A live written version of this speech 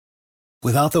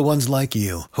Without the ones like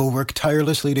you, who work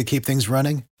tirelessly to keep things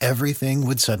running, everything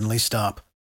would suddenly stop.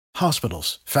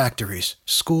 Hospitals, factories,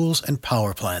 schools, and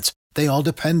power plants, they all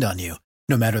depend on you.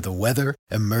 No matter the weather,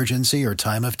 emergency, or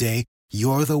time of day,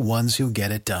 you're the ones who get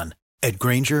it done. At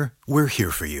Grainger, we're here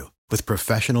for you with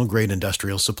professional-grade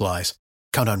industrial supplies.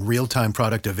 Count on real-time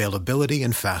product availability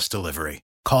and fast delivery.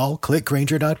 Call,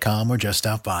 clickgrainger.com, or just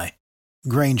stop by.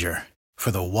 Grainger, for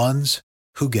the ones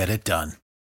who get it done.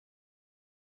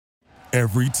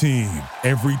 Every team,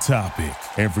 every topic,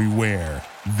 everywhere.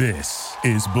 This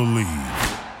is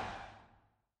Believe.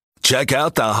 Check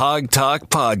out the Hawg Talk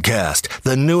podcast,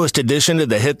 the newest addition to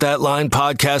the Hit That Line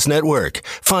podcast network.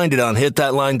 Find it on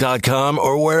hitthatline.com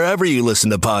or wherever you listen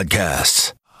to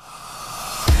podcasts.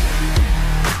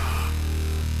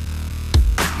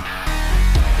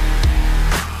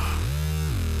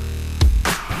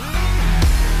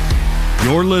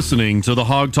 You're listening to the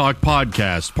Hawg Talk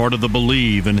podcast, part of the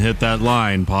Believe and Hit That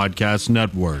Line podcast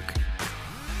network.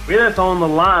 With us on the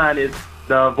line is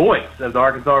the voice of the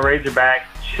Arkansas Razorbacks,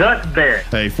 Chuck Barrett.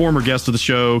 Hey, former guest of the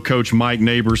show, Coach Mike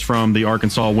Neighbors from the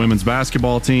Arkansas women's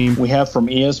basketball team. We have from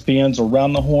ESPN's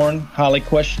Around the Horn, highly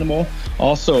questionable.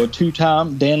 Also a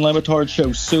two-time Dan Le Batard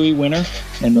Show Suey winner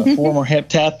and a former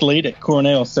heptathlete at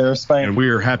Cornell, Sarah Spain. And we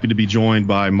are happy to be joined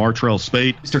by Martrell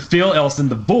Spate. Mr. Phil Elson,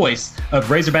 the voice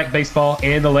of Razorback baseball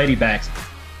and the Ladybacks.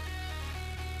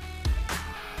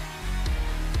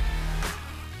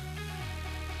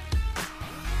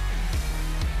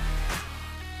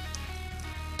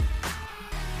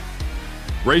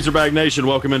 Razorback Nation,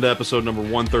 welcome into episode number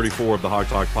 134 of the Hawg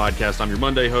Talk podcast. I'm your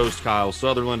Monday host, Kyle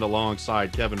Sutherland,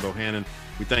 alongside Kevin Bohannon.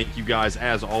 We thank you guys,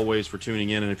 as always, for tuning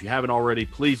in. And if you haven't already,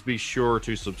 please be sure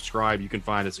to subscribe. You can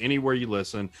find us anywhere you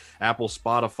listen, Apple,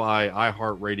 Spotify,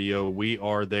 iHeartRadio. We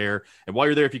are there. And while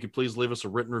you're there, if you could please leave us a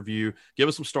written review, give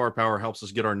us some star power, helps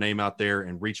us get our name out there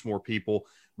and reach more people.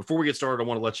 Before we get started, I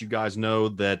want to let you guys know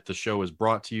that the show is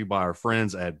brought to you by our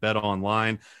friends at Bet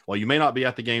Online. While you may not be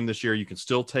at the game this year, you can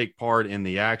still take part in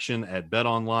the action at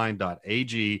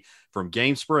betonline.ag. From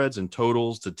game spreads and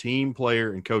totals to team,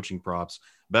 player, and coaching props,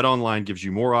 Bet Online gives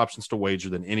you more options to wager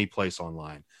than any place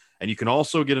online. And you can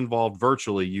also get involved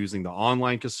virtually using the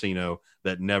online casino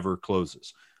that never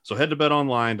closes. So head to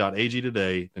betonline.ag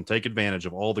today and take advantage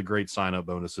of all the great sign-up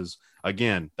bonuses.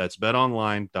 Again, that's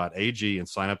betonline.ag and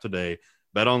sign up today.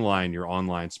 Bet Online, your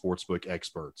online sportsbook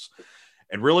experts.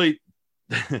 And really,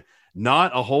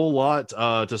 not a whole lot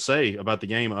to say about the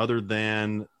game other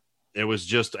than it was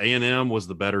just A&M was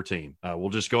the better team.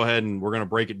 We'll just go ahead and we're going to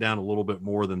break it down a little bit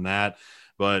more than that.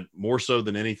 But more so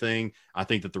than anything, I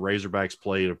think that the Razorbacks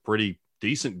played a pretty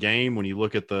decent game when you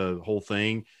look at the whole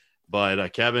thing.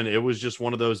 But, Kevin, it was just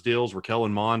one of those deals where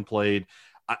Kellen Mond played –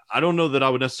 I don't know that I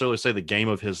would necessarily say the game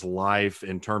of his life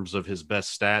in terms of his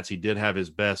best stats. He did have his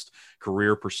best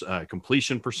career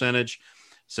completion percentage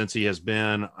since he has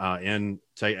been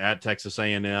at Texas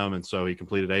A&M, and so he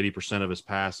completed 80% of his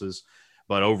passes.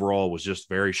 But overall, was just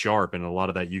very sharp, and a lot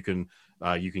of that you can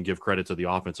give credit to the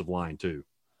offensive line too.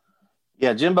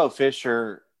 Yeah, Jimbo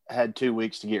Fisher had 2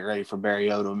 weeks to get ready for Barry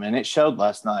Odom, and it showed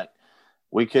last night.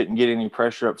 We couldn't get any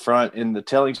pressure up front, and the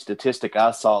telling statistic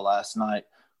I saw last night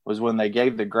was when they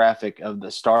gave the graphic of the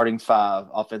starting five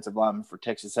offensive linemen for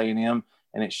Texas A&M,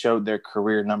 and it showed their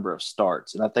career number of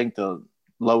starts. And I think the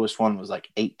lowest one was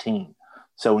like 18.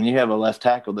 So when you have a left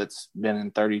tackle that's been in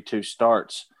 32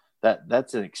 starts,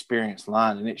 that's an experienced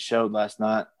line, and it showed last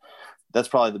night. That's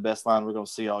probably the best line we're going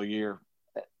to see all year.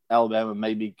 Alabama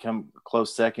may become a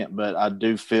close second, but I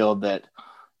do feel that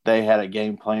they had a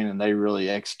game plan and they really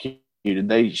executed.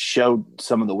 They showed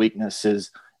some of the weaknesses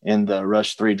in the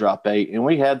rush 3 drop 8, and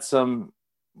we had some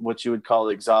what you would call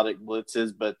exotic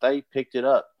blitzes, but they picked it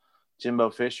up.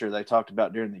 Jimbo Fisher, they talked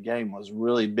about during the game, was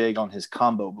really big on his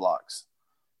combo blocks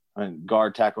and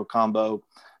guard tackle combo,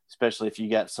 especially if you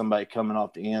got somebody coming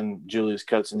off the end, Julius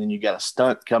Coates, and then you got a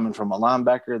stunt coming from a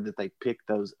linebacker, that they picked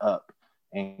those up.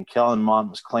 And Kellen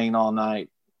Mond was clean all night.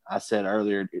 I said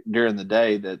earlier during the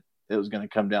day that it was going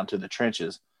to come down to the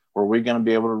trenches. Were we going to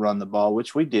be able to run the ball,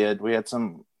 which we did. We had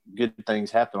some good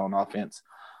things happen on offense,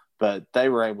 but they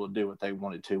were able to do what they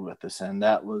wanted to with us. And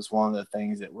that was one of the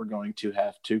things that we're going to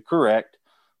have to correct.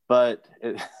 But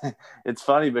it's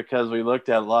funny because we looked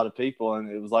at a lot of people and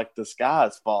it was like the sky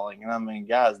is falling. And I mean,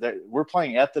 guys, we're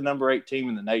playing at the number 8 team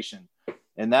in the nation.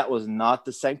 And that was not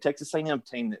the same Texas A&M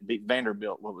team that beat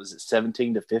Vanderbilt. What was it,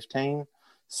 17-15?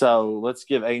 So let's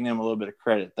give A&M a little bit of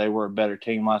credit. They were a better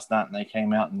team last night and they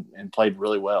came out and played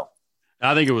really well.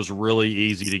 I think it was really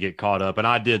easy to get caught up, and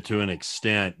I did to an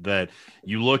extent. That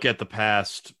you look at the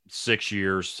past 6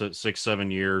 years,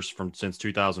 7 years since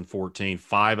 2014,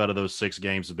 5 out of those 6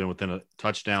 games have been within a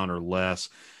touchdown or less.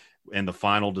 And the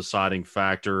final deciding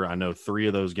factor, I know 3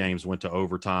 of those games went to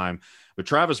overtime. But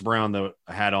Travis Brown, that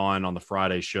had on the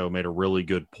Friday show, made a really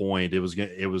good point. It was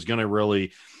going to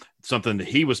really, something that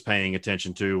he was paying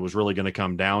attention to was really going to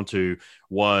come down to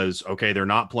was, okay, they're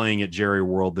not playing at Jerry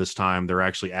World this time. They're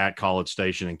actually at College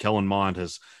Station, and Kellen Mond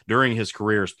has, during his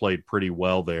career, has played pretty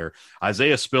well there.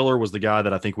 Isaiah Spiller was the guy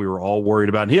that I think we were all worried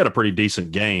about, and he had a pretty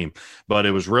decent game, but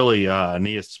it was really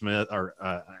Aeneas Smith, or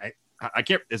I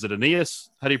can't, is it Aeneas?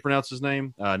 How do you pronounce his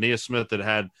name? Aeneas Smith, that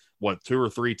had, 2 or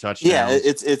 3 touchdowns. Yeah,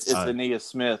 it's Aeneas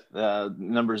Smith,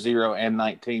 number 0 and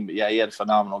 19. But yeah, he had a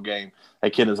phenomenal game.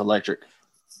 That kid is electric.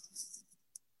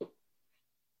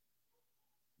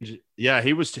 Yeah,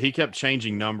 he kept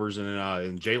changing numbers,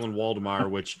 and Jalen Waldemar,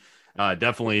 which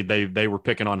definitely they were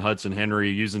picking on Hudson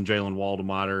Henry, using Jalen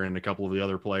Waldemar and a couple of the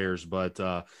other players.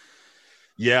 But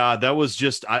yeah, that was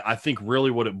just, I think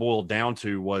really what it boiled down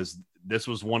to was this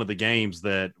was one of the games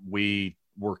that we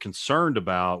were concerned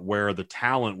about, where the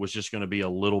talent was just going to be a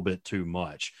little bit too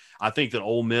much. I think that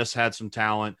Ole Miss had some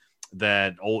talent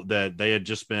that they had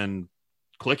just been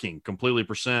clicking completely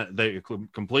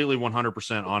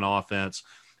 100% on offense.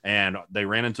 And they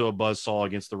ran into a buzzsaw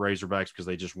against the Razorbacks because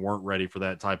they just weren't ready for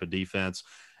that type of defense.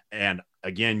 And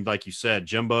again, like you said,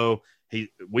 Jimbo,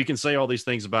 we can say all these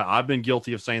things about, I've been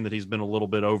guilty of saying that he's been a little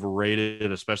bit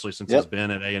overrated, especially since he's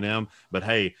been at A&M. But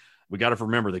hey, we got to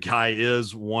remember, the guy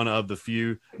is one of the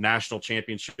few national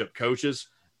championship coaches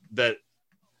that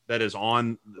is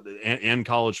in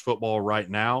college football right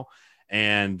now.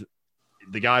 And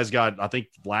the guy's got, I think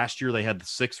last year they had the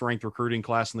 6th ranked recruiting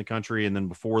class in the country. And then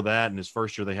before that, in his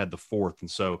first year, they had the 4th. And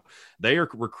so they are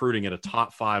recruiting at a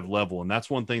top 5 level. And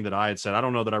that's one thing that I had said. I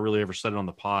don't know that I really ever said it on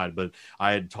the pod, but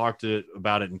I had talked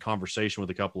about it in conversation with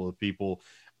a couple of people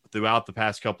throughout the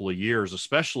past couple of years,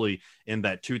 especially in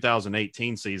that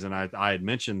 2018 season. I had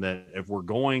mentioned that if we're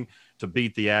going to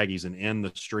beat the Aggies and end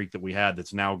the streak that we had,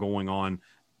 that's now going on,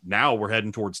 now we're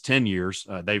heading towards 10 years.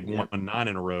 They've won 9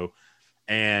 in a row.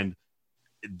 And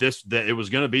it was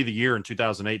going to be the year in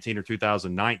 2018 or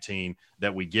 2019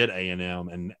 that we get A&M,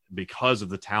 and because of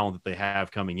the talent that they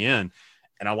have coming in.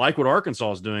 And I like what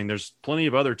Arkansas is doing. There's plenty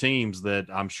of other teams that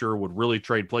I'm sure would really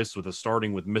trade places with us,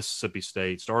 starting with Mississippi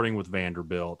State, starting with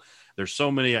Vanderbilt. There's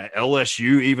so many.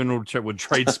 LSU even would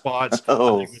trade spots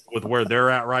with where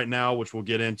they're at right now, which we'll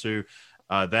get into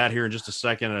that here in just a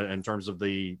second in terms of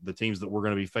the teams that we're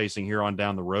going to be facing here on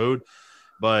down the road.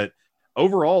 But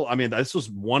overall, I mean, this was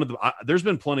one of the there's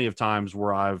been plenty of times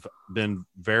where I've been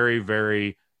very,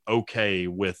 very okay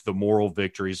with the moral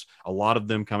victories, a lot of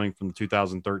them coming from the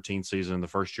 2013 season, the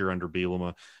first year under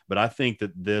Bielema. But I think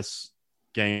that this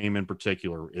game in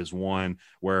particular is one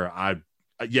where I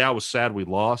was sad we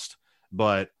lost,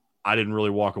 but I didn't really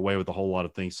walk away with a whole lot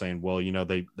of things saying, well,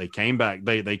 they came back.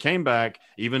 They came back,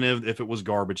 even if it was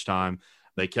garbage time.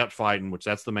 They kept fighting, which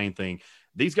that's the main thing.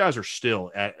 These guys are still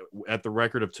at the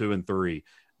record of 2-3.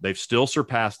 They've still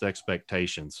surpassed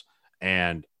expectations.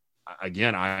 And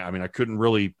again, I couldn't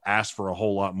really ask for a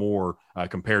whole lot more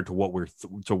compared to what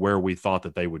to where we thought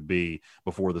that they would be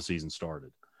before the season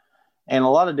started. And a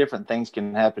lot of different things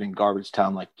can happen in garbage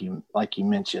time, like you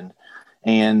mentioned.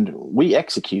 And we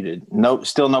executed.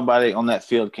 Still nobody on that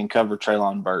field can cover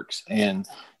Treylon Burks. And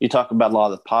you talk about a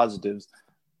lot of the positives.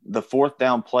 The 4th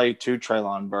down play to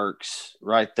Treylon Burks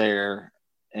right there,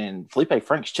 and Felipe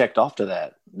Franks checked off to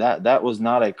that. That was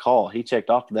not a call. He checked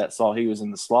off to that, saw he was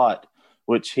in the slot,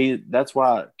 that's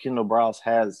why Kendall Browse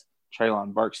has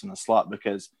Treylon Burks in the slot,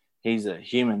 because he's a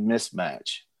human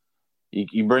mismatch.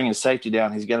 You bring his safety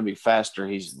down, he's going to be faster.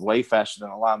 He's way faster than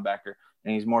a linebacker,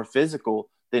 and he's more physical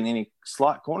than any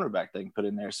slot cornerback they can put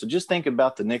in there. So just think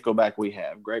about the nickelback we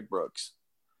have, Greg Brooks,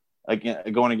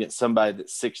 again, going against somebody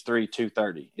that's 6'3",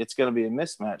 230. It's going to be a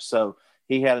mismatch. So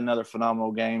he had another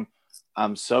phenomenal game.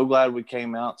 I'm so glad we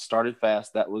came out, started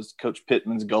fast. That was Coach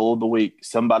Pittman's goal of the week.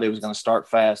 Somebody was going to start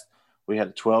fast. We had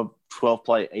a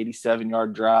 12-play,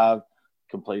 87-yard drive,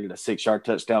 completed a 6-yard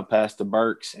touchdown pass to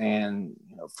Burks, and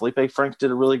Felipe Franks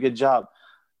did a really good job.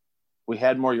 We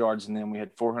had more yards than them. We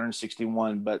had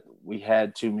 461, but we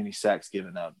had too many sacks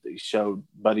given up. They showed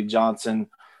Buddy Johnson.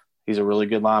 He's a really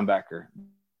good linebacker.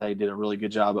 They did a really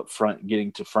good job up front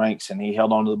getting to Franks, and he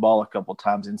held on to the ball a couple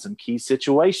times in some key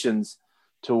situations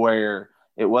to where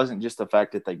it wasn't just the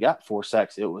fact that they got 4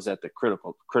 sacks. It was at the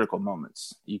critical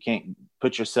moments. You can't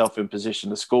put yourself in position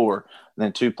to score, and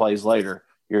then 2 plays later,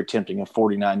 you're attempting a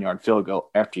 49-yard field goal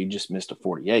after you just missed a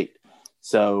 48.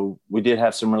 So we did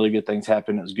have some really good things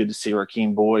happen. It was good to see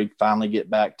Rakeem Boyd finally get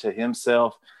back to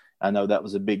himself. I know that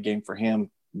was a big game for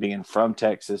him, being from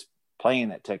Texas,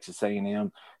 playing at Texas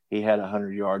A&M. He had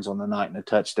 100 yards on the night and a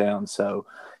touchdown. So,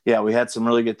 yeah, we had some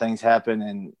really good things happen.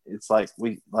 And it's like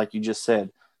you just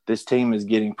said, this team is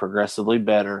getting progressively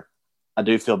better. I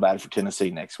do feel bad for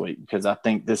Tennessee next week because I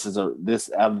think this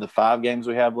out of the 5 games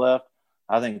we have left,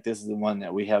 I think this is the one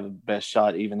that we have the best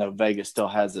shot, even though Vegas still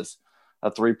has us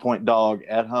a 3-point dog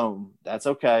at home. That's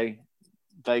okay.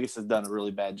 Vegas has done a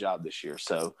really bad job this year.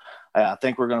 So I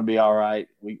think we're going to be all right.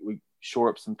 We shore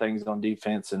up some things on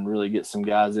defense and really get some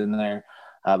guys in there,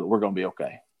 but we're going to be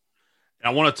okay.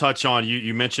 I want to touch on,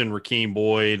 you mentioned Rakeem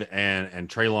Boyd and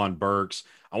Treylon Burks.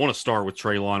 I want to start with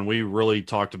Treylon. We really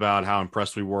talked about how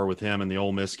impressed we were with him in the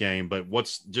Ole Miss game, but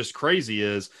what's just crazy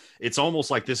is it's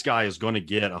almost like this guy is going to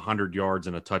get 100 yards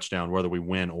and a touchdown whether we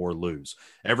win or lose.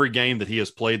 Every game that he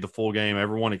has played the full game,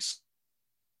 everyone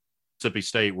Mississippi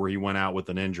State where he went out with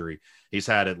an injury, he's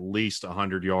had at least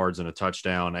 100 yards and a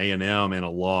touchdown. A&M in a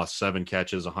loss, 7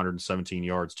 catches, 117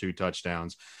 yards, 2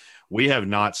 touchdowns. We have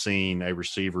not seen a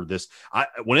receiver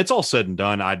when it's all said and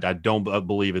done, I don't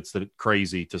believe it's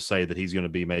crazy to say that he's going to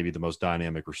be maybe the most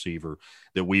dynamic receiver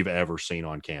that we've ever seen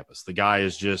on campus. The guy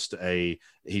is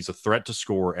he's a threat to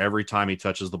score every time he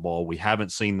touches the ball. We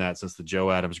haven't seen that since the Joe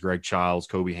Adams, Greg Childs,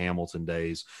 Kobe Hamilton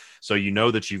days. So you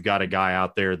know that you've got a guy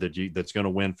out there that's going to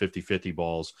win 50-50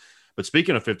 balls. But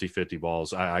speaking of 50-50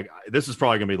 balls, this is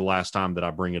probably going to be the last time that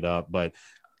I bring it up, but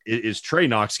is Trey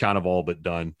Knox kind of all but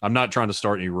done? I'm not trying to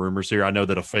start any rumors here. I know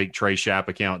that a fake Trey Schapp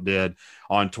account did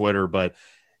on Twitter, but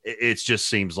it just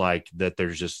seems like that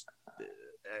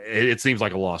it seems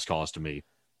like a lost cause to me.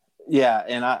 Yeah,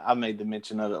 and I made the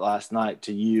mention of it last night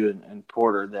to you and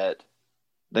Porter that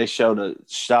they showed a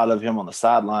shot of him on the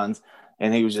sidelines,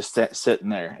 and he was just sitting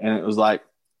there. And it was like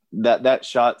that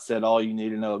shot said all you need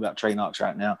to know about Trey Knox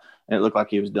right now, and it looked like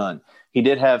he was done. He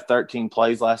did have 13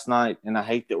 plays last night, and I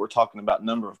hate that we're talking about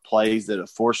number of plays that a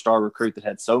 4-star recruit that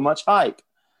had so much hype,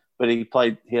 but he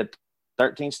had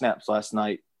 13 snaps last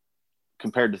night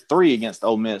compared to 3 against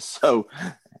Ole Miss. So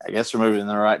I guess we're moving in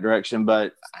the right direction,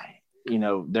 but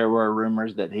there were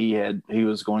rumors that he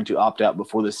was going to opt out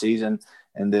before the season.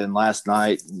 And then last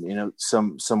night,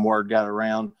 some word got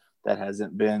around that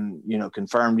hasn't been,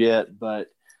 confirmed yet,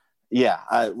 but yeah,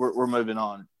 we're moving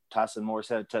on. Tyson Morris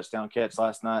had a touchdown catch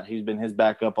last night. He's been his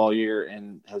backup all year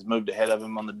and has moved ahead of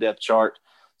him on the depth chart.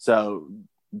 So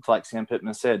like Sam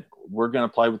Pittman said, we're going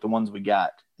to play with the ones we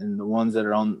got, and the ones that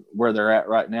are on where they're at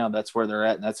right now, that's where they're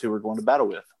at. And that's who we're going to battle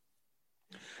with.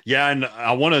 Yeah. And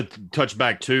I want to touch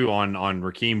back too on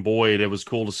Rakeem Boyd. It was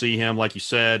cool to see him, like you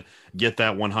said, get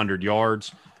that 100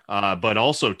 yards. But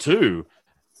also too,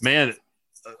 man,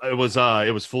 it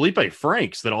was Felipe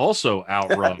Franks that also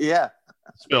outrun yeah.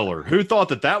 Spiller. Who thought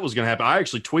that was going to happen? I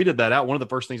actually tweeted that out. One of the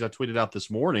first things I tweeted out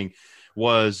this morning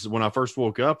was when I first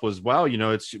woke up was, wow,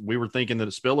 we were thinking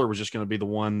that Spiller was just going to be the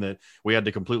one that we had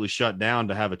to completely shut down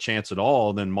to have a chance at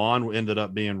all. Then Mon ended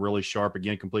up being really sharp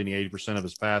again, completing 80% of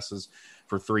his passes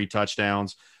for 3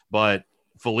 touchdowns. But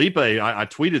Felipe, I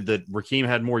tweeted that Rakeem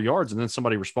had more yards, and then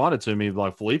somebody responded to me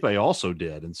like Felipe also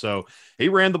did. And so he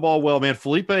ran the ball well, man.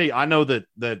 Felipe, I know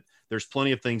that there's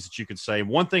plenty of things that you could say.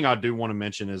 One thing I do want to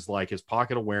mention is like his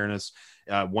pocket awareness.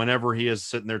 Whenever he is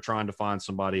sitting there trying to find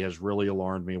somebody has really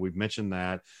alarmed me. We've mentioned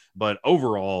that, but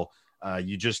overall,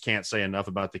 you just can't say enough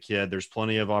about the kid. There's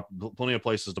plenty of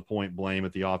places to point blame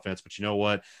at the offense, but you know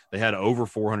what? They had over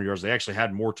 400 yards. They actually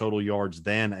had more total yards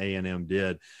than A&M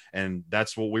did, and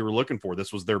that's what we were looking for.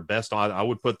 This was their best. I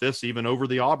would put this even over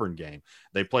the Auburn game.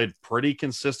 They played pretty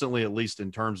consistently, at least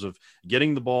in terms of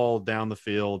getting the ball down the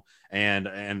field, and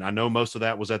I know most of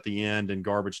that was at the end in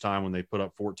garbage time when they put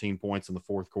up 14 points in the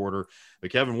fourth quarter.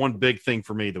 But Kevin, one big thing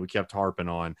for me that we kept harping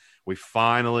on, we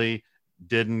finally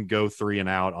didn't go 3 and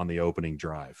out on the opening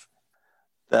drive.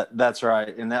 That's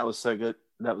right. And that was so good.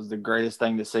 That was the greatest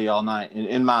thing to see all night.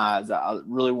 In my eyes, I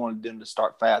really wanted them to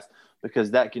start fast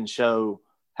because that can show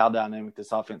how dynamic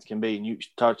this offense can be. And you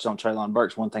touched on Treylon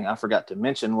Burks. One thing I forgot to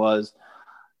mention was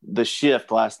the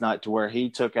shift last night to where he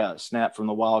took a snap from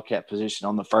the Wildcat position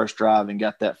on the first drive and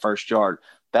got that first yard.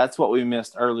 That's what we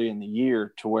missed early in the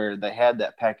year, to where they had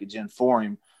that package in for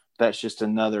him. That's just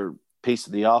another piece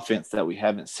of the offense that we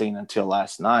haven't seen until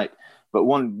last night. But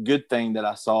one good thing that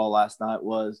I saw last night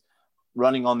was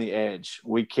running on the edge.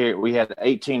 We had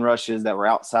 18 rushes that were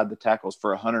outside the tackles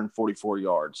for 144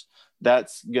 yards.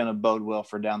 That's going to bode well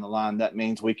for down the line. That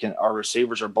means our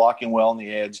receivers are blocking well on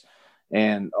the edge,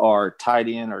 and our tight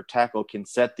end or tackle can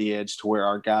set the edge to where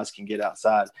our guys can get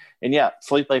outside. And yeah,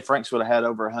 Felipe Franks would have had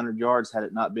over 100 yards had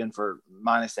it not been for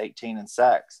 -18 in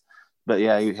sacks. But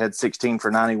yeah, he had 16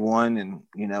 for 91, and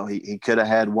he could have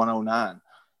had 109.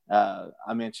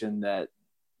 I mentioned that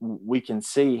we can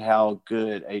see how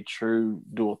good a true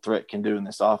dual threat can do in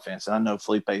this offense. And I know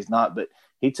Felipe's not, but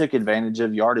he took advantage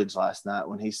of yardage last night.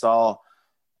 When he saw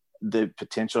the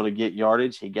potential to get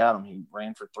yardage, he got them. He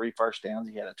ran for 3 first downs.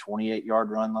 He had a 28-yard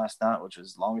run last night, which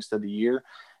was the longest of the year.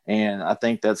 And I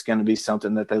think that's going to be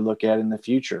something that they look at in the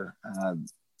future.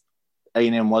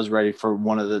 A&M was ready for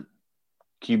one of the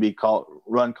QB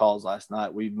run calls last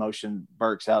night. We motioned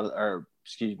Boyd out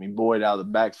of the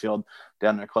backfield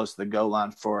down there close to the goal line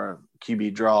for a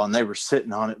QB draw, and they were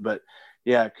sitting on it. But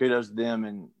yeah, kudos to them.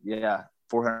 And yeah,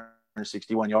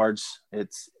 461 yards.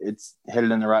 It's headed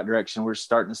in the right direction. We're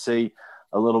starting to see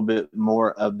a little bit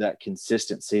more of that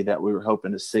consistency that we were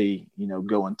hoping to see,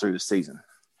 going through the season.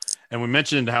 And we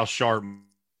mentioned how sharp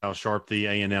the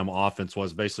A&M offense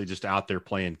was, basically just out there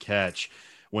playing catch.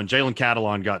 When Jalen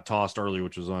Catalon got tossed early,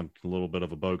 which was on a little bit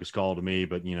of a bogus call to me,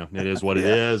 but it is what it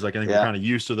is. Like, I think we're kind of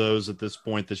used to those at this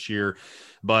point this year,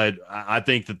 but I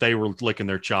think that they were licking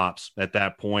their chops at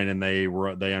that point, and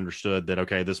they understood that,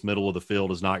 okay, this middle of the field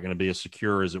is not going to be as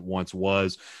secure as it once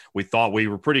was. We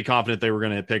were pretty confident they were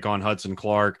going to pick on Hudson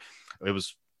Clark. It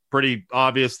was pretty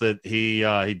obvious that he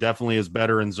definitely is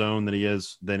better in zone than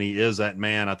he is at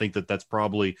man. I think that's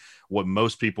probably what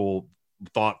most people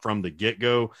thought from the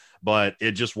get-go, but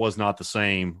it just was not the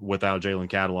same without Jalen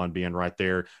Catalon being right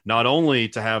there. Not only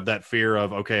to have that fear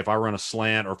of, okay, if I run a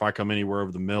slant or if I come anywhere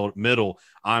over the middle,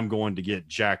 I'm going to get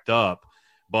jacked up,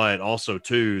 but also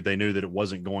too, they knew that it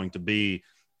wasn't going to be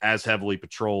as heavily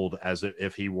patrolled as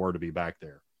if he were to be back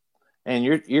there. And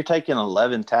you're taking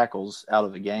 11 tackles out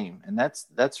of the game, and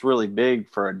that's really big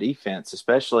for a defense,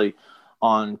 especially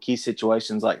on key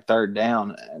situations like third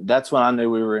down. That's when I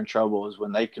knew we were in trouble, is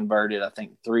when they converted, I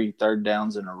think, 3 third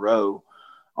downs in a row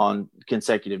on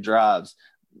consecutive drives.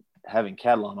 Having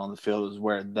Catalon on the field is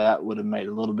where that would have made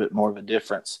a little bit more of a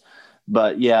difference.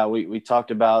 But yeah, we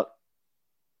talked about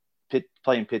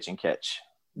playing pitch and catch.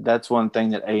 That's one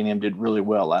thing that A&M did really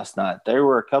well last night. There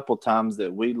were a couple times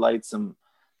that we laid some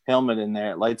helmet in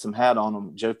there, laid some hat on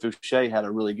them. Joe Fouché had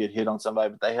a really good hit on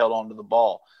somebody, but they held on to the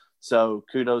ball. So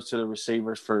kudos to the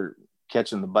receivers for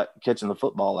catching the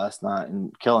football last night.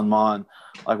 And Kellen Mond,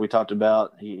 like we talked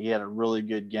about, he had a really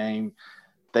good game.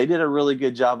 They did a really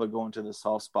good job of going to the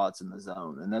soft spots in the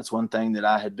zone. And that's one thing that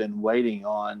I had been waiting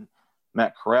on.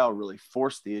 Matt Corral really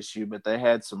forced the issue, but they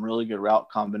had some really good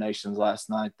route combinations last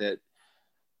night that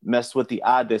messed with the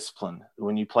eye discipline.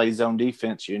 When you play zone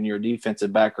defense, and you're a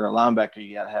defensive back or a linebacker,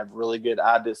 you got to have really good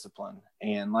eye discipline.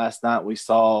 And last night we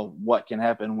saw what can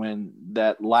happen when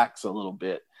that lacks a little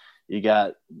bit. You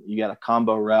got a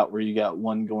combo route where you got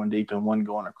one going deep and one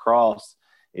going across.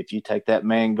 If you take that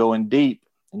man going deep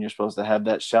and you're supposed to have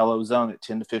that shallow zone at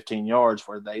 10 to 15 yards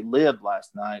where they lived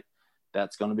last night,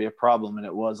 that's going to be a problem, and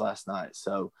it was last night.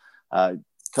 So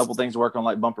couple things to work on.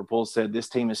 Like Bumper Pool said, this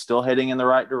team is still heading in the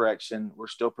right direction. We're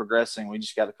still progressing. We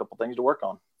just got a couple things to work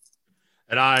on.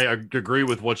 And I agree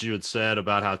with what you had said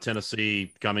about how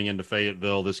Tennessee coming into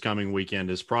Fayetteville this coming weekend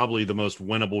is probably the most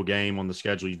winnable game on the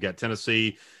schedule. You've got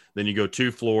Tennessee, then you go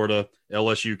to Florida,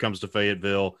 LSU comes to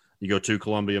Fayetteville, you go to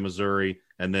Columbia, Missouri,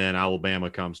 and then Alabama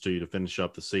comes to you to finish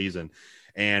up the season.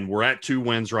 And we're at 2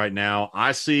 wins right now.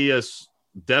 I see us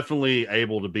definitely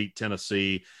able to beat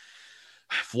Tennessee.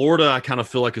 Florida, I kind of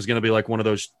feel like is going to be like one of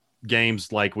those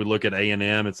games like we look at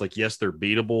A&M. It's like, yes, they're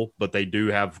beatable, but they do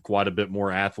have quite a bit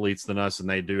more athletes than us, and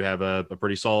they do have a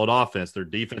pretty solid offense. Their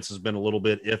defense has been a little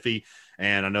bit iffy,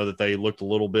 and I know that they looked a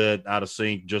little bit out of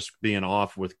sync just being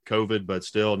off with COVID, but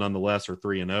still, nonetheless, are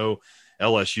 3-0.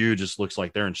 LSU just looks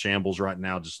like they're in shambles right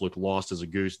now, just look lost as a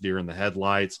goose deer in the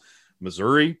headlights.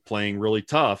 Missouri playing really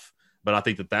tough, but I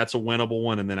think that that's a winnable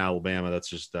one. And then Alabama, that's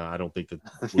just I don't think that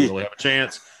we really have a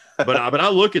chance. But I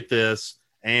look at this,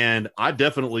 and I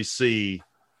definitely see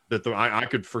that I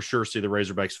could for sure see the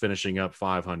Razorbacks finishing up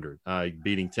 500,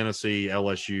 beating Tennessee,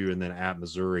 LSU, and then at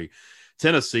Missouri.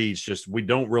 Tennessee's just, we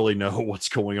don't really know what's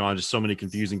going on. Just so many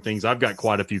confusing things. I've got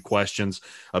quite a few questions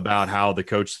about how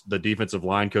the defensive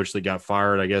line coach that got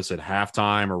fired, I guess, at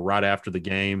halftime or right after the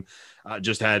game,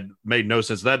 just had made no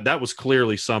sense. That was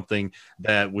clearly something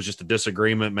that was just a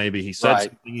disagreement. Maybe he said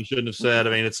something he shouldn't have said.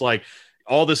 I mean, it's like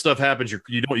all this stuff happens.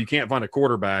 You can't find a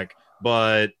quarterback,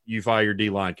 but you fire your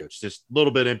D-line coach. Just a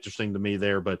little bit interesting to me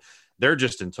there, but they're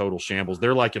just in total shambles.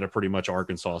 They're like in a pretty much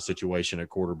Arkansas situation at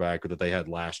quarterback that they had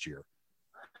last year.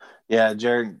 Yeah,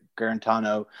 Jared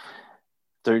Garantano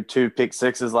threw 2 pick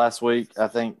sixes last week, I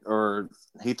think, or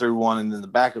he threw one, and then the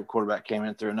backup quarterback came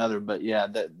in through another. But, yeah,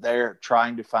 they're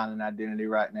trying to find an identity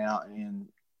right now, and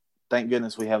thank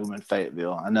goodness we have them in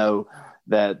Fayetteville. I know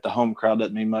that the home crowd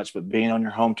doesn't mean much, but being on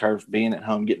your home turf, being at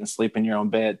home, getting to sleep in your own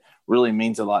bed really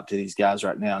means a lot to these guys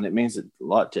right now. And it means a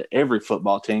lot to every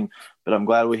football team, but I'm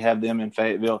glad we have them in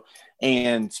Fayetteville.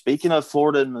 And speaking of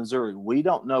Florida and Missouri, we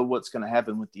don't know what's going to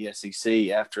happen with the SEC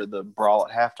after the brawl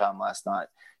at halftime last night.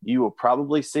 You will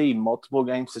probably see multiple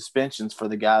game suspensions for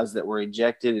the guys that were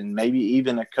ejected and maybe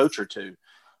even a coach or two.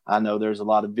 I know there's a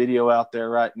lot of video out there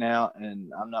right now,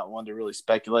 and I'm not one to really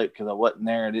speculate because I wasn't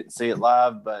there. I didn't see it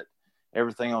live, but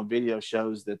everything on video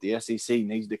shows that the SEC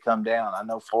needs to come down. I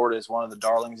know Florida is one of the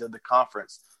darlings of the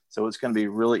conference, so it's going to be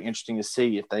really interesting to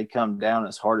see if they come down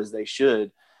as hard as they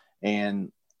should.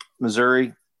 And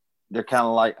Missouri, they're kind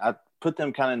of like – I put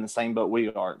them kind of in the same boat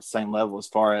we are, at the same level as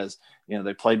far as, you know,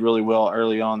 they played really well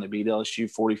early on. They beat LSU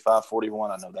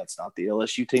 45-41. I know that's not the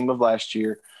LSU team of last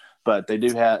year, but they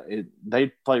do have it. They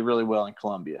play really well in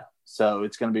Columbia. So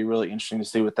it's going to be really interesting to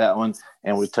see with that one.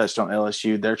 And we touched on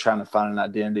LSU. They're trying to find an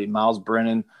identity. Miles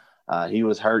Brennan, he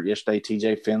was hurt yesterday.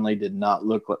 TJ Finley did not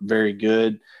look very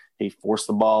good. He forced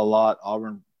the ball a lot.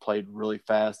 Auburn played really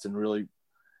fast and really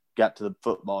got to the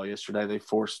football yesterday. They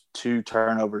forced 2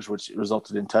 turnovers, which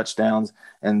resulted in touchdowns.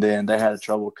 And then they had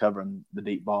trouble covering the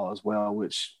deep ball as well,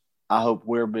 which I hope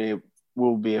we'll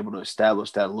be able to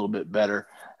establish that a little bit better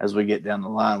as we get down the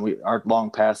line. Our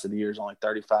long pass of the year is only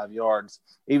 35 yards,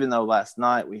 even though last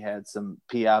night we had some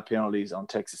PI penalties on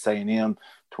Texas A&M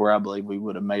to where I believe we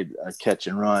would have made a catch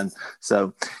and run.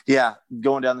 So, yeah,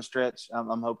 going down the stretch,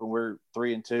 I'm hoping we're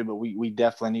 3-2, but we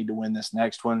definitely need to win this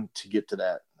next one to get to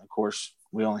that. Of course,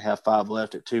 we only have 5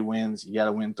 left at 2 wins. You got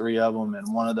to win 3 of them,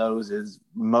 and one of those is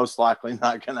most likely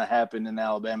not going to happen in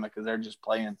Alabama because they're just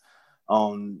playing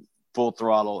on full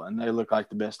throttle, and they look like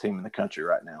the best team in the country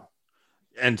right now.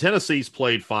 And Tennessee's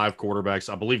played 5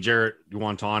 quarterbacks. I believe Jarrett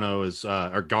Guarantano is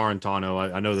or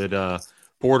Garantano. I know that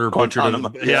Porter butchered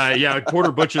it. Yeah,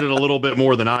 Porter butchered it a little bit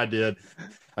more than I did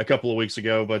a couple of weeks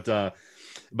ago.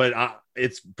 But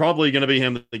it's probably going to be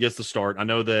him that gets the start. I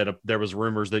know that there was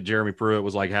rumors that Jeremy Pruitt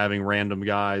was like having random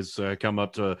guys come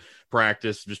up to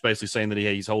practice, just basically saying that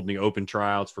he's holding open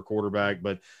tryouts for quarterback.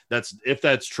 But if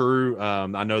that's true,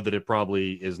 I know that it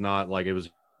probably is not like he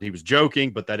was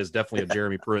joking, but that is definitely a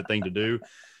Jeremy Pruitt thing to do.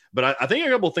 But I think a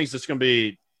couple of things that's going to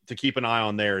be to keep an eye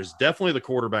on there is definitely the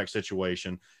quarterback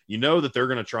situation. You know that they're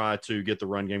going to try to get the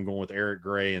run game going with Eric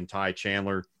Gray and Ty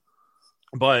Chandler.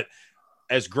 But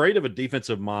as great of a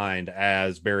defensive mind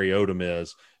as Barry Odom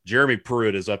is, Jeremy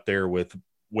Pruitt is up there with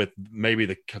maybe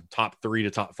the top 3 to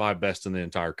top 5 best in the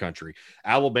entire country.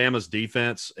 Alabama's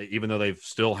defense, even though they've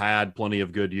still had plenty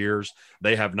of good years,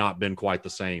 they have not been quite the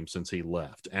same since he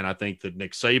left. And I think that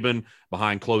Nick Saban,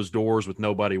 behind closed doors with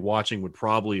nobody watching, would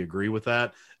probably agree with that.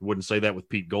 I wouldn't say that with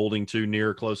Pete Golding too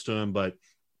near close to him, but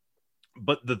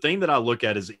the thing that I look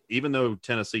at is even though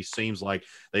Tennessee seems like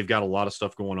they've got a lot of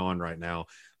stuff going on right now,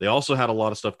 they also had a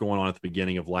lot of stuff going on at the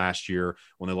beginning of last year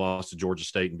when they lost to Georgia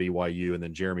State and BYU, and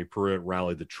then Jeremy Pruitt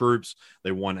rallied the troops.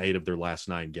 They won 8 of their last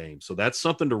 9 games. So that's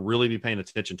something to really be paying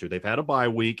attention to. They've had a bye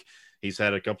week. He's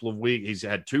had a couple of weeks. He's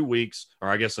had 2 weeks, or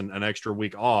I guess an extra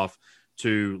week off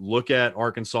to look at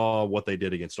Arkansas, what they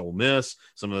did against Ole Miss,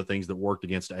 some of the things that worked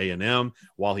against A&M.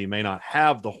 While he may not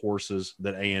have the horses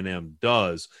that A&M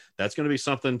does, that's going to be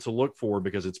something to look for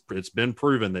because it's been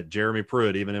proven that Jeremy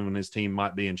Pruitt, even when his team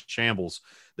might be in shambles,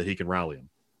 that he can rally them.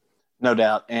 No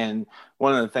doubt. And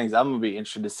one of the things I'm going to be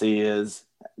interested to see is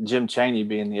Jim Chaney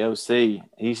being the OC.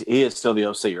 He is still the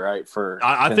OC, right?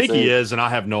 I think he is, and I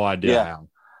have no idea how.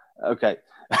 Okay.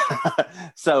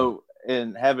 So,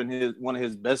 and having one of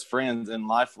his best friends and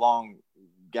lifelong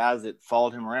guys that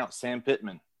followed him around, Sam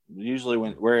Pittman. Usually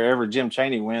wherever Jim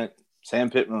Chaney went,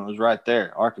 Sam Pittman was right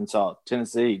there. Arkansas,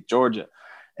 Tennessee, Georgia.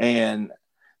 And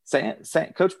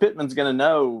Coach Pittman's going to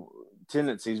know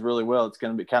tendencies really well. It's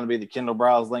going to kind of be the Kendall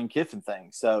Briles, Lane Kiffin thing.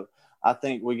 So I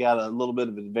think we got a little bit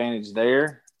of advantage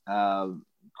there. Of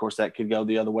course, that could go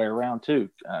the other way around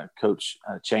too. Coach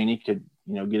Chaney could,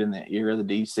 get in the ear of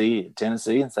the DC at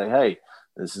Tennessee and say, hey,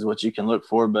 this is what you can look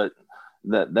for, but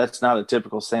that's not a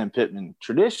typical Sam Pittman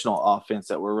traditional offense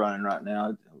that we're running right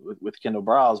now with Kendall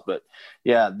Briles. But,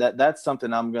 yeah, that's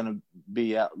something I'm going to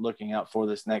be looking out for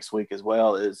this next week as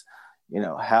well is,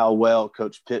 how well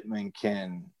Coach Pittman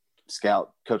can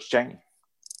scout Coach Chaney.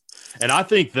 And I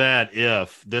think that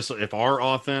if our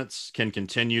offense can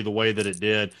continue the way that it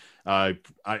did,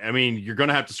 I mean, you're going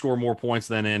to have to score more points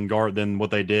than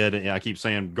what they did. And I keep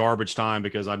saying garbage time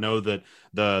because I know that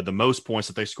the most points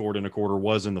that they scored in a quarter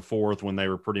was in the fourth when they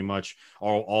were pretty much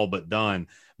all but done.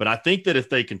 But I think that if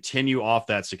they continue off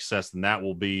that success, then that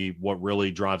will be what really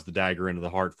drives the dagger into the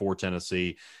heart for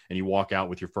Tennessee. And you walk out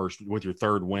with your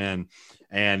third win.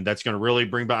 And that's going to really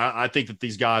bring back. I think that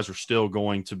these guys are still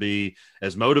going to be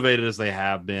as motivated as they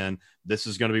have been. This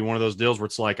is going to be one of those deals where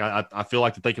it's like, I feel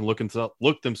like that they can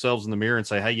look themselves in the mirror and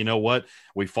say, hey, you know what?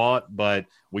 We fought, but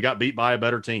we got beat by a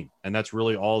better team. And that's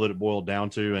really all that it boiled down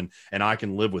to. And I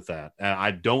can live with that. I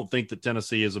don't think that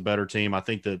Tennessee is a better team. I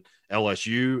think that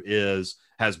LSU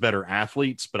has better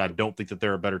athletes, but I don't think that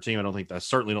they're a better team. I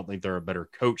certainly don't think they're a better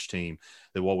coach team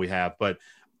than what we have. But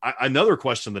another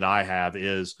question that I have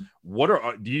is,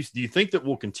 do you think that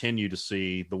we'll continue to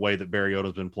see the way that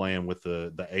Barriotta's been playing with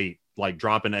the 8, like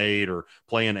dropping 8 or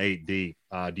playing 8 deep?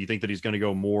 Do you think that he's going to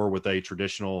go more with a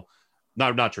traditional,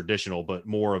 not traditional, but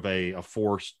more of a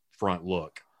forced front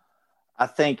look? I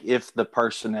think if the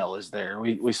personnel is there,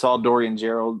 we saw Dorian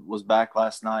Gerald was back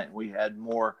last night, and we had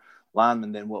more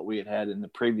linemen than what we had in the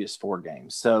previous 4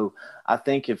 games. So I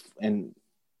think and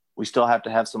we still have to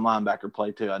have some linebacker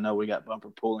play too. I know we got Bumper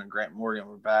Pool and Grant Morgan,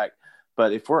 we're back.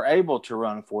 But if we're able to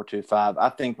run a 4-2-5, I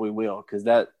think we will, because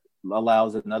that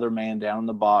allows another man down in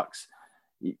the box.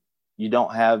 You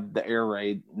don't have the air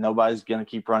raid. Nobody's going to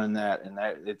keep running that. And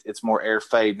it's more air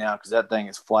fade now, because that thing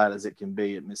is flat as it can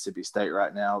be at Mississippi State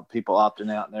right now. People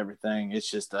opting out and everything. It's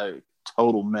just a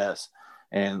total mess.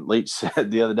 And Leach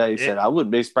said the other day, he said, I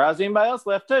wouldn't be surprised if anybody else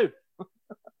left too.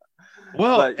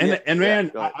 Well,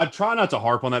 man, I try not to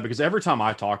harp on that, because every time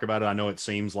I talk about it, I know it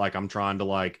seems like I'm trying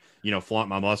to flaunt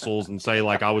my muscles and say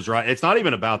like I was right. It's not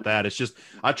even about that. It's just,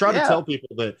 I try to tell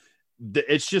people that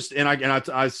it's just, and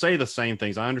I say the same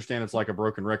things. I understand it's like a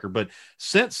broken record, but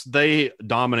since they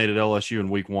dominated LSU in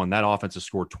week 1, that offense has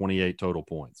scored 28 total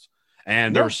points.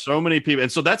 And there's so many people.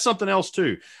 And so that's something else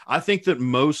too. I think that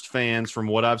most fans, from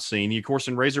what I've seen, of course,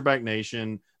 in Razorback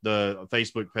Nation, the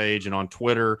Facebook page, and on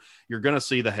Twitter, you're going to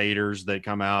see the haters that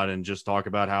come out and just talk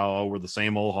about how, we're the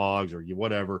same old Hogs or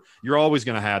whatever. You're always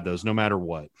going to have those no matter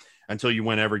what, until you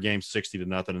win every game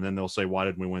 60-0. And then they'll say, why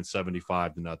didn't we win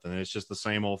 75-0? And it's just the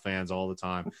same old fans all the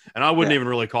time. And I wouldn't even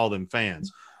really call them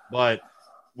fans, but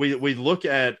we look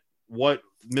at what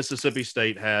Mississippi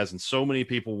State has, and so many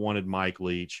people wanted Mike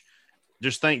Leach.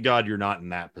 Just thank God you're not in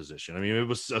that position. I mean, it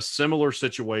was a similar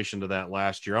situation to that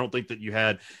last year. I don't think that you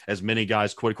had as many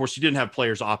guys quit. Of course, you didn't have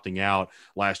players opting out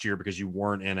last year because you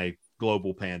weren't in a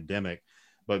global pandemic.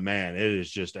 But, man, it is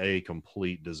just a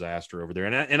complete disaster over there.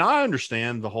 And I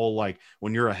understand the whole, like,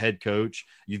 when you're a head coach,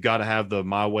 you've got to have the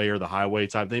my way or the highway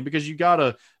type thing, because you got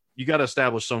to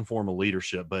establish some form of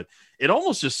leadership. But it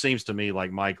almost just seems to me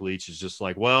like Mike Leach is just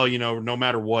like, well, no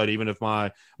matter what, even if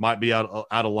might be out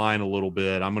of line a little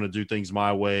bit, I'm going to do things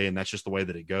my way. And that's just the way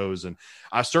that it goes. And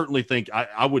I certainly think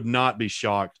I would not be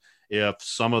shocked if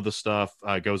some of the stuff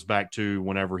goes back to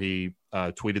whenever he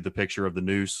tweeted the picture of the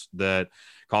noose that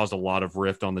caused a lot of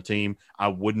rift on the team. I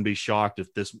wouldn't be shocked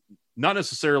if this, not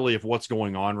necessarily if what's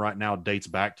going on right now dates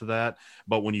back to that,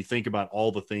 but when you think about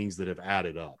all the things that have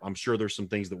added up, I'm sure there's some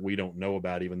things that we don't know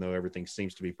about, even though everything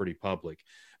seems to be pretty public.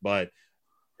 But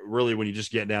really, when you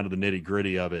just get down to the nitty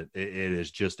gritty of it, it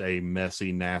is just a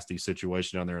messy, nasty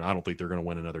situation down there. And I don't think they're going to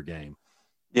win another game.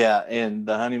 Yeah, and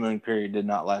the honeymoon period did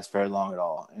not last very long at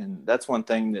all. And that's one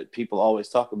thing that people always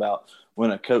talk about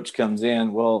when a coach comes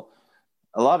in. Well,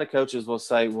 a lot of coaches will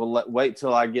say, well, wait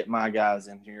till I get my guys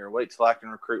in here. Wait till I can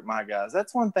recruit my guys.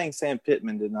 That's one thing Sam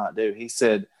Pittman did not do. He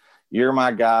said, you're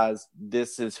my guys.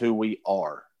 This is who we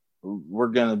are. We're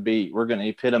going to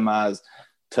epitomize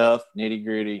tough, nitty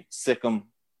gritty, sick 'em.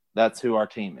 That's who our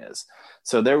team is.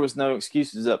 So there was no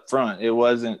excuses up front. It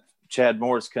wasn't Chad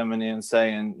Morris coming in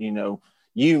saying,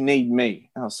 you need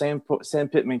me. No, Sam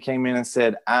Pittman came in and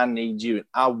said, I need you, and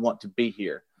I want to be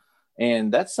here.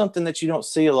 And that's something that you don't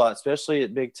see a lot, especially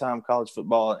at big-time college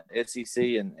football, SEC,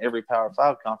 and every Power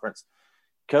 5 conference.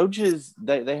 Coaches,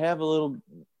 they have a little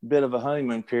bit of a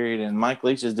honeymoon period, and Mike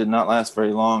Leach's did not last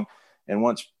very long. And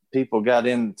once people got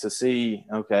in to see,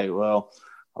 okay, well,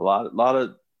 a lot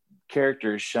of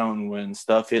character is shown when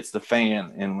stuff hits the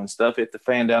fan. And when stuff hit the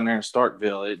fan down there in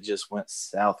Starkville, it just went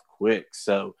south quick.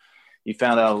 So you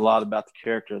found out a lot about the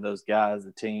character of those guys,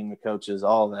 the team, the coaches,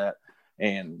 all that.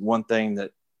 And one thing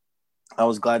that I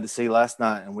was glad to see last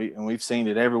night, and we've seen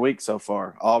it every week so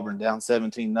far, Auburn down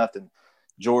 17-0.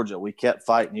 Georgia, we kept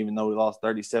fighting even though we lost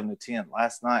 37-10.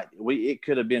 Last night, it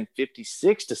could have been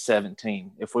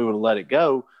 56-17 if we would have let it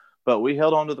go, but we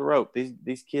held on to the rope.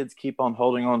 These kids keep on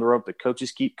holding on to the rope. The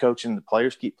coaches keep coaching. The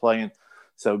players keep playing.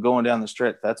 So going down the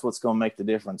stretch, that's what's going to make the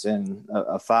difference in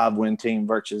a 5-win team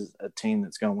versus a team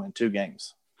that's going to win 2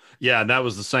 games. Yeah, and that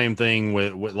was the same thing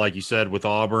with like you said, with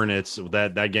Auburn. It's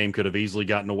that game could have easily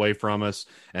gotten away from us,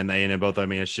 and they ended both. I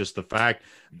mean, it's just the fact.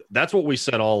 That's what we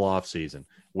said all off season.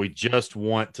 We just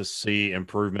want to see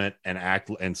improvement and act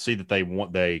and see that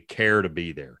they care to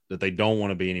be there, that they don't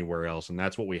want to be anywhere else, and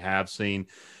that's what we have seen.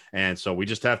 And so we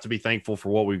just have to be thankful for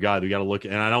what we've got. We got to look,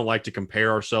 and I don't like to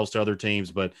compare ourselves to other teams,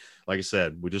 but like I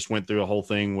said, we just went through a whole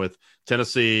thing with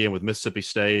Tennessee and with Mississippi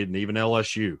State and even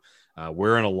LSU.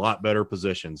 We're in a lot better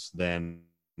positions than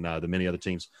the many other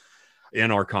teams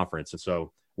in our conference. And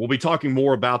so we'll be talking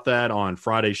more about that on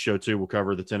Friday's show too. We'll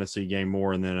cover the Tennessee game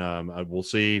more, and then we'll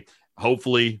see.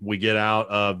 Hopefully we get out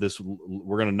of this.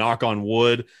 We're going to knock on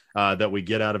wood that we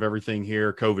get out of everything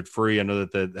here COVID free. I know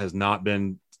that has not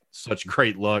been such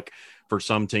great luck for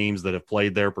some teams that have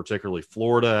played there, particularly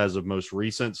Florida as of most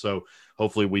recent. So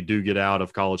hopefully we do get out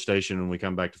of College Station and we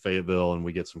come back to Fayetteville and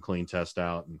we get some clean tests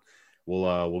out, and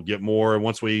we'll get more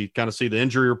once we kind of see the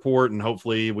injury report, and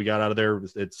hopefully we got out of there.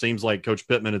 It seems like Coach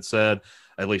Pittman had said,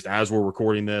 at least as we're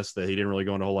recording this, that he didn't really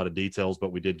go into a whole lot of details,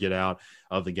 but we did get out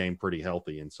of the game pretty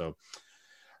healthy. And so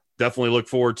definitely look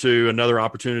forward to another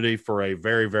opportunity for a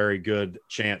very, very good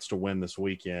chance to win this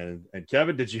weekend. And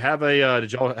Kevin, did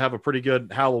y'all have a pretty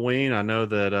good Halloween? I know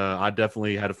that I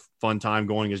definitely had a fun time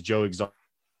going as Joe Exotic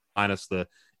minus the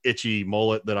itchy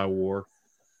mullet that I wore.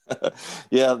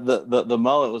 Yeah, the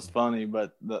mullet was funny,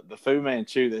 but the Fu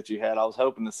Manchu that you had, I was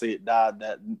hoping to see it dyed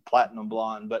that platinum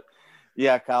blonde. But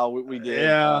yeah, Kyle, we did.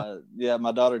 Yeah.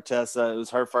 My daughter Tessa, it was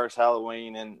her first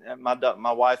Halloween, and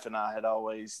my wife and I had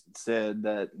always said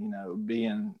that,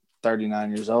 being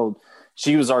 39 years old,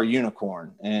 she was our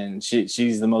unicorn, and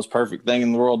she's the most perfect thing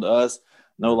in the world to us.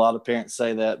 I know a lot of parents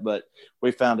say that, but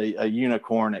we found a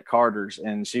unicorn at Carter's,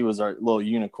 and she was our little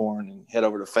unicorn. And head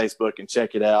over to Facebook and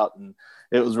check it out. And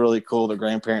it was really cool. The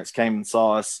grandparents came and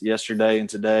saw us yesterday and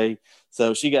today.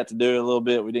 So she got to do it a little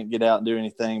bit. We didn't get out and do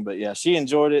anything, but yeah, she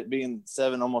enjoyed it. Being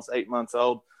 7, almost 8 months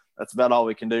old, that's about all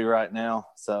we can do right now.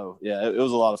 So yeah, it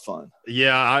was a lot of fun.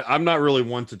 Yeah, I'm not really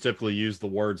one to typically use the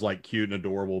words like cute and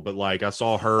adorable, but like I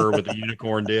saw her with the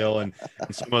unicorn deal, and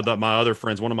some of my other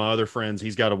friends. One of my other friends,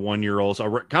 he's got a 1-year-old,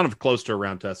 so kind of close to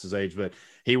around Tessa's age, but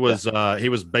he was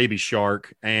Baby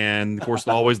Shark, and of course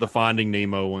always the Finding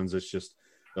Nemo ones. It's just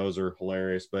those are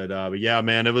hilarious. But yeah,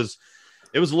 man, it was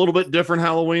a little bit different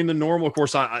Halloween than normal. Of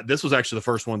course, this was actually the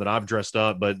first one that I've dressed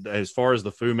up. But as far as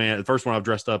the Fu Man, the first one I've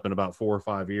dressed up in about 4 or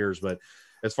 5 years. But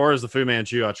as far as the Fu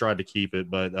Manchu, I tried to keep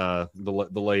it, but the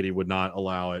lady would not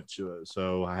allow it.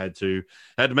 So I had to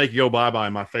make it go bye-bye.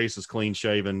 My face is clean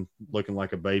shaven, looking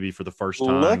like a baby for the first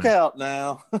time. Look out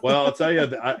now. Well, I'll tell you,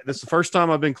 this is the first time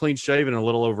I've been clean shaven in a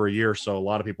little over a year. So a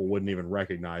lot of people wouldn't even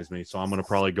recognize me. So I'm going to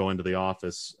probably go into the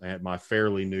office at my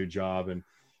fairly new job, and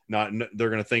they're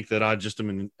going to think that I just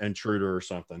am an intruder or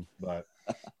something, but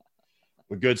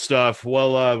good stuff.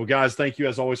 Well, guys, thank you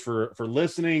as always for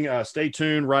listening. Stay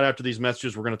tuned. Right after these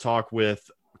messages, we're going to talk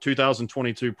with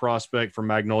 2022 prospect from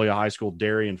Magnolia High School,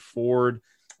 Derrian Ford,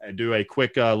 and do a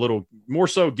quick little more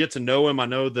so get to know him. I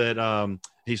know that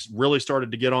he's really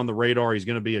started to get on the radar. He's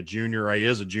going to be a junior. He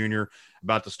is a junior,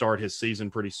 about to start his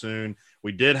season pretty soon.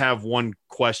 We did have one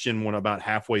question when about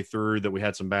halfway through that we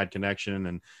had some bad connection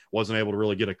and wasn't able to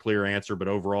really get a clear answer, but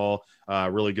overall,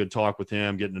 really good talk with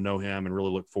him, getting to know him, and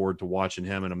really look forward to watching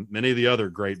him and many of the other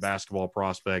great basketball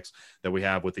prospects that we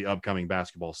have with the upcoming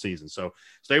basketball season. So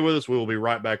stay with us. We will be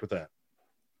right back with that.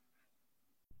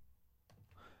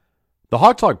 The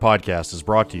Hawg Talk podcast is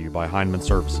brought to you by Heinemann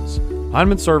Services.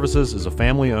 Heinemann Services is a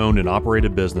family-owned and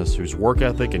operated business whose work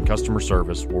ethic and customer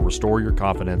service will restore your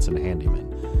confidence in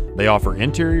handymen. They offer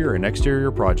interior and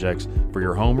exterior projects for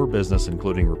your home or business,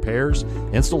 including repairs,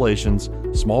 installations,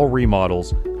 small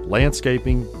remodels,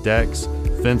 landscaping, decks,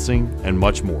 fencing, and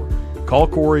much more. Call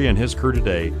Corey and his crew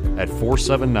today at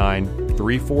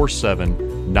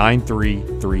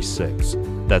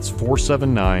 479-347-9336. That's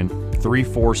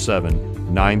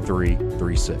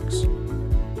 479-347-9336.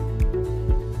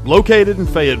 Located in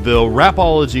Fayetteville,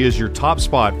 Wrapology is your top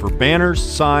spot for banners,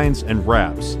 signs, and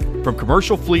wraps. From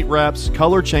commercial fleet wraps,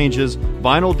 color changes,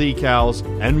 vinyl decals,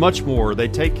 and much more, they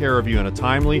take care of you in a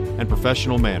timely and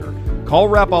professional manner. Call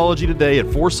Wrapology today at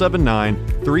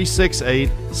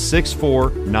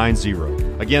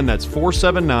 479-368-6490. Again, that's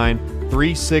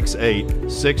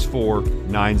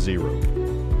 479-368-6490.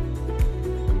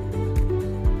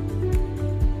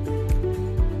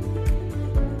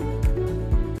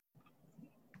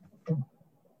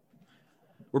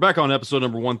 We're back on episode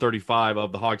number 135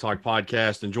 of the Hawg Talk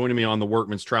podcast, and joining me on the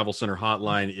Workman's Travel Center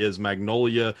hotline is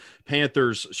Magnolia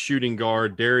Panthers shooting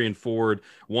guard Derrian Ford,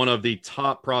 one of the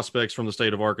top prospects from the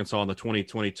state of Arkansas in the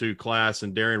 2022 class.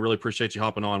 And Derrian, really appreciate you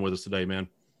hopping on with us today, man.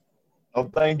 Oh,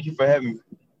 thank you for having me.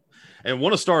 And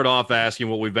want to start off asking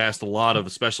what we've asked a lot of,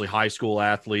 especially high school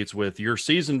athletes, with your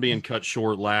season being cut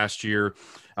short last year.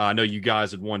 I know you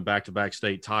guys had won back-to-back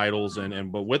state titles,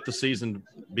 but with the season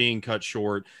being cut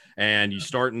short and you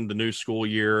starting the new school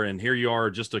year, and here you are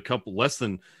just a couple less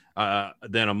than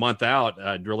a month out,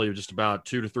 really just about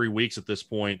 2 to 3 weeks at this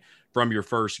point from your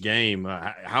first game.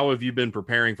 How have you been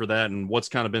preparing for that, and what's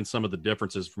kind of been some of the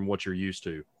differences from what you're used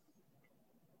to?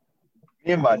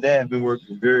 Me and my dad have been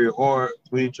working very hard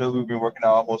with each other. We've been working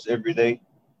out almost every day,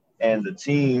 and the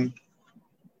team,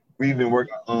 we've been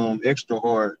working extra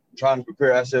hard, trying to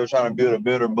prepare ourselves, trying to build a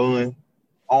better bond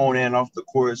on and off the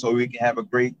court so we can have a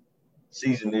great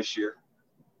season this year.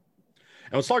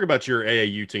 And let's talk about your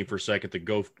AAU team for a second,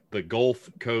 the Gulf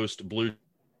Coast Blue.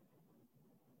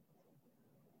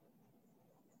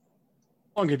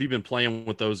 How long have you been playing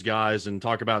with those guys, and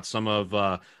talk about some of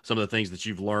the things that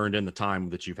you've learned in the time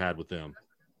that you've had with them?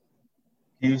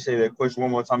 Can you say that question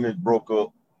one more time? It broke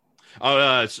up.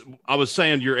 I was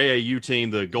saying your AAU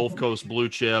team, the Gulf Coast Blue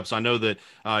Chips. I know that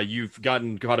you've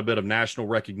gotten quite a bit of national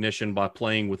recognition by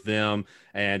playing with them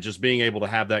and just being able to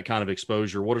have that kind of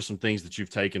exposure. What are some things that you've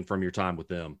taken from your time with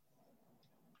them?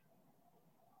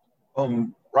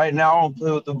 Right now, I don't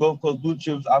play with the Gulf Coast Blue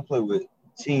Chips. I play with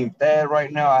Team Thad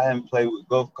right now. I haven't played with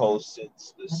Gulf Coast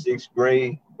since the 6th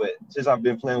grade, but since I've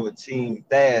been playing with Team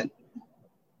Thad,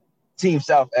 Team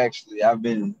South actually, I've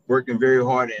been working very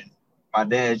hard, and my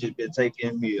dad's just been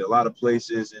taking me a lot of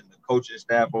places, and the coaching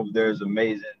staff over there is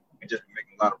amazing. We've just been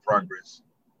making a lot of progress.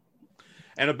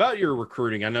 And about your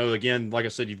recruiting, I know, again, like I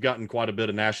said, you've gotten quite a bit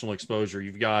of national exposure.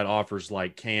 You've got offers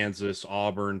like Kansas,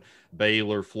 Auburn,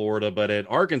 Baylor, Florida, but at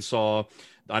Arkansas,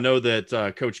 I know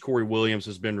that Coach Corey Williams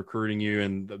has been recruiting you,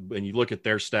 and you look at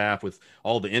their staff with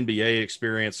all the NBA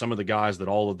experience, some of the guys that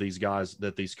all of these guys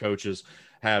that these coaches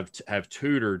have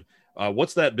tutored.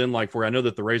 What's that been like for you? I know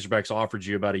that the Razorbacks offered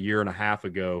you about a year and a half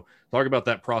ago. Talk about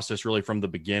that process really from the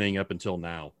beginning up until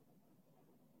now.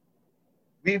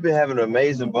 We've been having an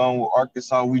amazing bond with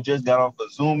Arkansas. We just got off a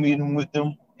Zoom meeting with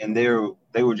them, and they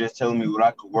were just telling me what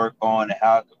I could work on and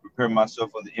how I could prepare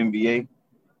myself for the NBA.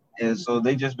 And so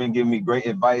they just been giving me great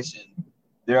advice, and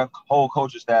their whole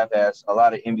coaching staff has a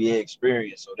lot of NBA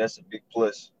experience, so that's a big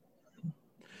plus.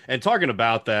 And talking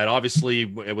about that, obviously,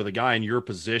 with a guy in your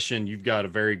position, you've got a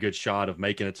very good shot of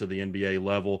making it to the NBA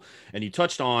level. And you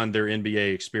touched on their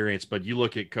NBA experience, but you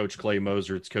look at Coach Clay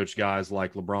Moser, it's coached guys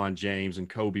like LeBron James and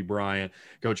Kobe Bryant.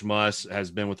 Coach Muss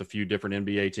has been with a few different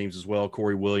NBA teams as well.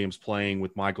 Corey Williams playing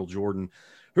with Michael Jordan.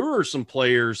 Who are some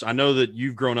players? I know that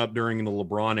you've grown up during the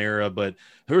LeBron era, but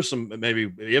who are some,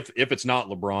 maybe if it's not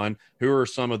LeBron, who are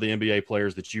some of the NBA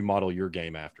players that you model your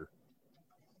game after?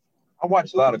 I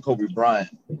watch a lot of Kobe Bryant.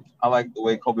 I like the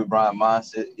way Kobe Bryant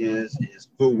mindset is, his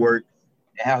footwork,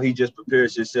 and how he just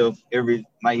prepares himself every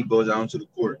night he goes out onto the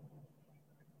court.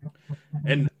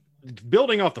 And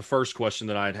building off the first question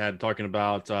that I had talking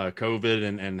about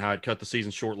COVID and how it cut the season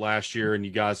short last year, and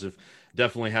you guys have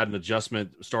definitely had an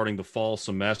adjustment starting the fall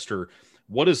semester.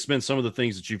 What has been some of the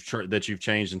things that you've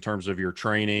changed in terms of your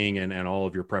training and all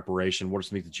of your preparation? What are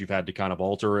some things that you've had to kind of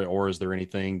alter, or is there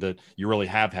anything that you really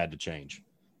have had to change?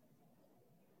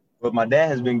 But my dad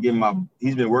has been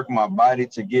he's been working my body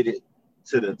to get it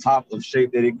to the top of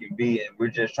shape that it can be. And we're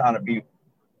just trying to be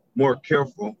more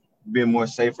careful, being more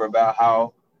safer about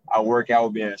how I work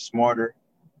out, being smarter.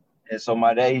 And so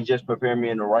my dad, he just prepared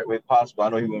me in the right way possible. I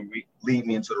know he wouldn't lead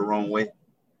me into the wrong way.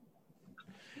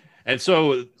 And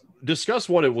so discuss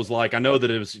what it was like. I know that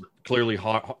it was clearly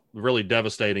really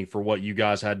devastating for what you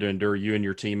guys had to endure, you and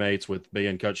your teammates, with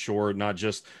being cut short, not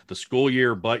just the school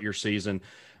year, but your season.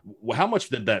 How much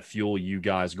did that fuel you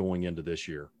guys going into this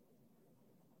year?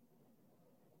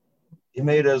 It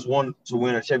made us want to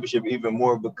win a championship even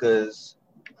more because,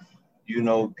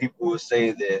 people would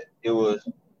say that it was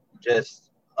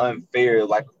just unfair,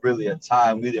 like really a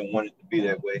time. We didn't want it to be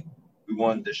that way. We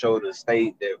wanted to show the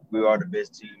state that we are the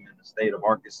best team in the state of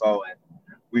Arkansas, and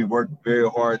we worked very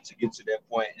hard to get to that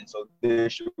point. And so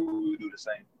this year we will do the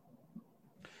same.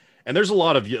 And there's a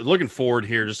lot of, looking forward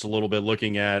here just a little bit,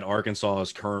 looking at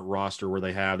Arkansas's current roster where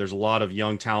there's a lot of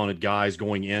young, talented guys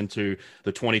going into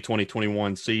the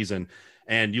 2020-21 season.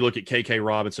 And you look at KK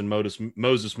Robinson,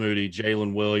 Moses Moody,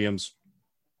 Jalen Williams,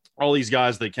 all these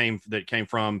guys that came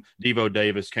from Devo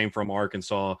Davis, came from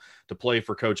Arkansas to play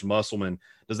for Coach Musselman.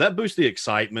 Does that boost the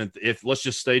excitement if, let's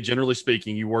just say, generally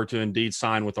speaking, you were to indeed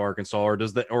sign with Arkansas, or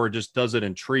does it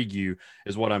intrigue you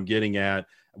is what I'm getting at?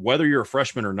 Whether you're a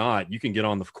freshman or not, you can get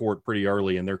on the court pretty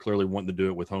early, and they're clearly wanting to do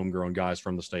it with homegrown guys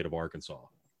from the state of Arkansas.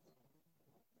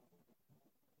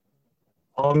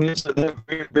 Yes, they're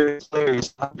very, very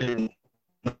players. I've been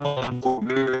known for a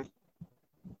very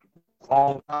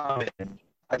long time, and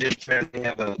I just try to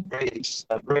have a great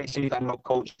season. I know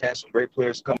Coach has some great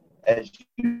players coming, as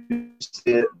you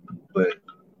said, but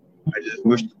I just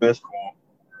wish the best for them.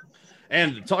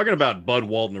 And talking about Bud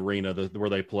Walton Arena, where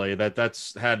they play,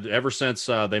 that's had ever since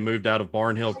they moved out of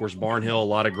Barnhill. Of course, Barnhill, a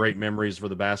lot of great memories for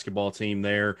the basketball team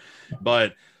there.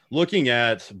 But looking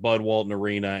at Bud Walton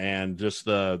Arena and just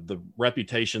the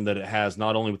reputation that it has,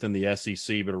 not only within the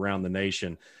SEC but around the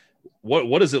nation,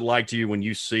 what is it like to you when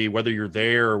you see, whether you're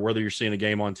there or whether you're seeing a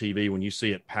game on TV, when you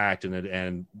see it packed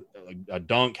and a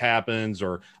dunk happens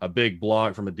or a big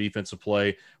block from a defensive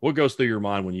play? What goes through your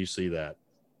mind when you see that?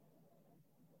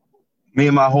 Me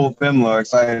and my whole family are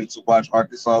excited to watch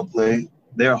Arkansas play.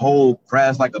 Their whole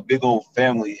crowd's like a big old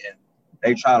family, and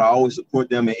they try to always support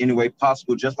them in any way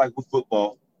possible, just like with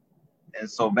football. And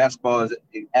so basketball is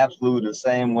absolutely the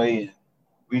same way, and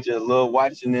we just love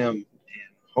watching them, and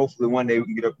hopefully one day we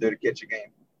can get up there to catch a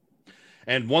game.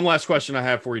 And one last question I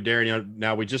have for you, Derrian.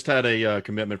 Now, we just had a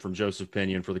commitment from Joseph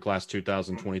Pinion for the class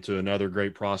 2022, another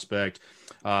great prospect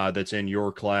that's in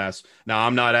your class. Now,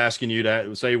 I'm not asking you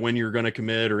to say when you're going to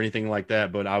commit or anything like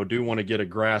that, but I do want to get a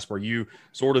grasp. Are you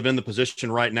sort of in the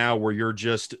position right now where you're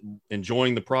just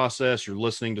enjoying the process, you're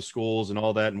listening to schools and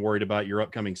all that and worried about your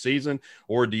upcoming season?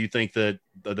 Or do you think that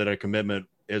a commitment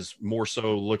is more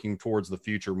so looking towards the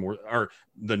future, more or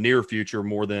the near future,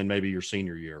 more than maybe your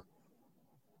senior year?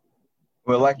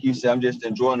 Well, like you said, I'm just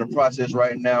enjoying the process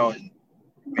right now, and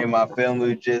me and my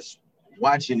family just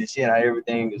watching and seeing how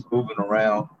everything is moving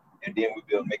around, and then we'll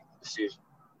be able to make the decision.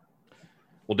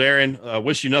 Well, Derrian,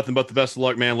 wish you nothing but the best of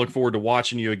luck, man. Look forward to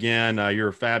watching you again. You're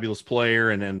a fabulous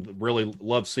player, and really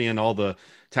love seeing all the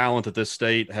talent that this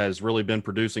state has really been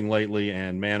producing lately.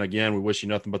 And, man, again, we wish you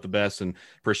nothing but the best and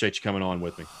appreciate you coming on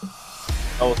with me.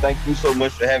 Oh, thank you so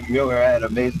much for having me over. I had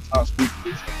an amazing time speaking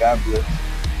with you. God bless.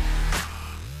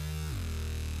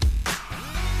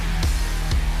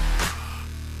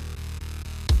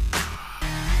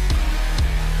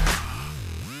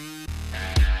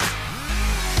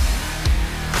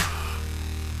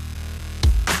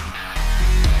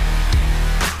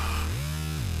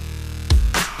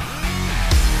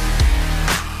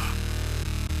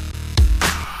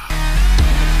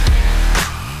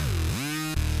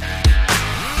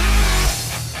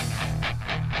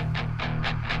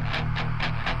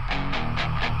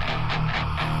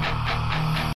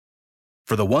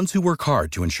 For the ones who work hard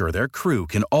to ensure their crew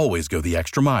can always go the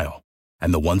extra mile,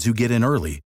 and the ones who get in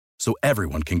early so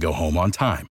everyone can go home on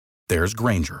time, there's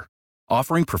Grainger,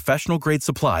 offering professional-grade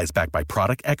supplies backed by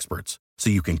product experts so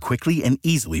you can quickly and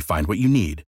easily find what you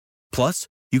need. Plus,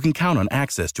 you can count on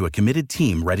access to a committed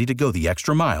team ready to go the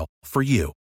extra mile for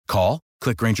you. Call,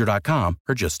 click Grainger.com,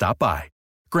 or just stop by.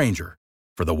 Grainger,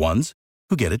 for the ones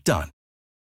who get it done.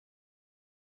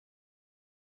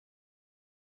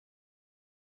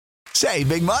 Save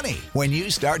big money when you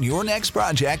start your next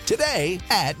project today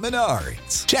at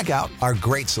Menards. Check out our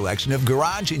great selection of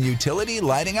garage and utility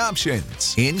lighting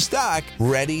options. In stock,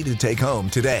 ready to take home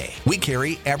today. We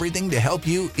carry everything to help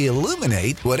you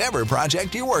illuminate whatever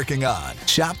project you're working on.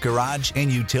 Shop garage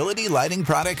and utility lighting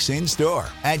products in store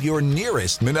at your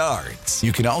nearest Menards.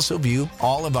 You can also view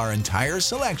all of our entire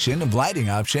selection of lighting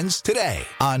options today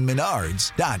on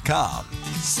Menards.com.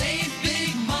 Save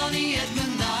big money at Menards.